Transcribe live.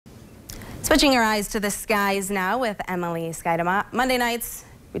Switching our eyes to the skies now with Emily Skydema. Monday nights,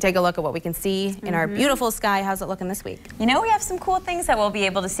 we take a look at what we can see in our beautiful sky. How's it looking this week? You know, we have some cool things that we'll be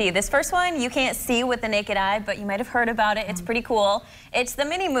able to see. This first one, you can't see with the naked eye, but you might have heard about it. It's pretty cool. It's the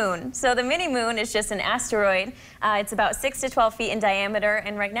minimoon. So the minimoon is just an asteroid. It's about 6 to 12 feet in diameter,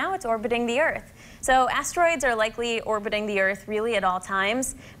 and right now it's orbiting the Earth. So asteroids are likely orbiting the Earth really at all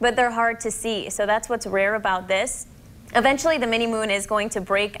times, but they're hard to see. So that's what's rare about this. Eventually, the minimoon is going to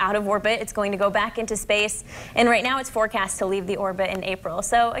break out of orbit. It's going to go back into space, and right now it's forecast to leave the orbit in April.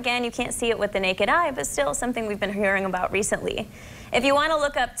 So again, you can't see it with the naked eye, but still something we've been hearing about recently. If you want to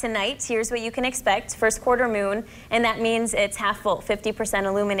look up tonight, here's what you can expect. First quarter moon, and that means it's half full, 50%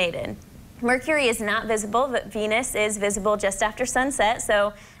 illuminated. Mercury is not visible, but Venus is visible just after sunset,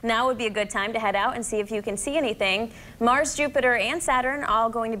 so now would be a good time to head out and see if you can see anything. Mars, Jupiter, and Saturn all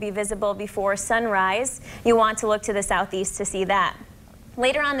going to be visible before sunrise. You want to look to the southeast to see that.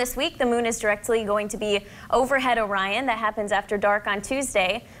 Later on this week, the moon is directly going to be overhead Orion. That happens after dark on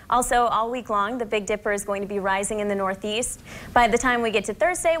Tuesday. Also, all week long, the Big Dipper is going to be rising in the northeast. By the time we get to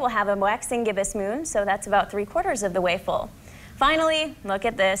Thursday, we'll have a waxing gibbous moon, so that's about 3/4 of the way full. Finally, look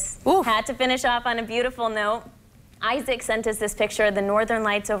at this. Oof. Had to finish off on a beautiful note. Isaac sent us this picture of the northern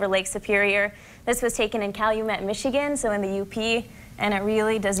lights over Lake Superior. This was taken in Calumet, Michigan, so in the UP, and it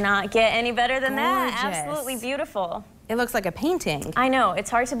really does not get any better than that. Absolutely beautiful. It looks like a painting. I know.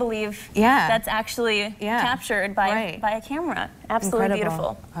 It's hard to believe that's actually captured by a camera. Absolutely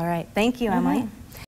beautiful. All right. Thank you, Emily.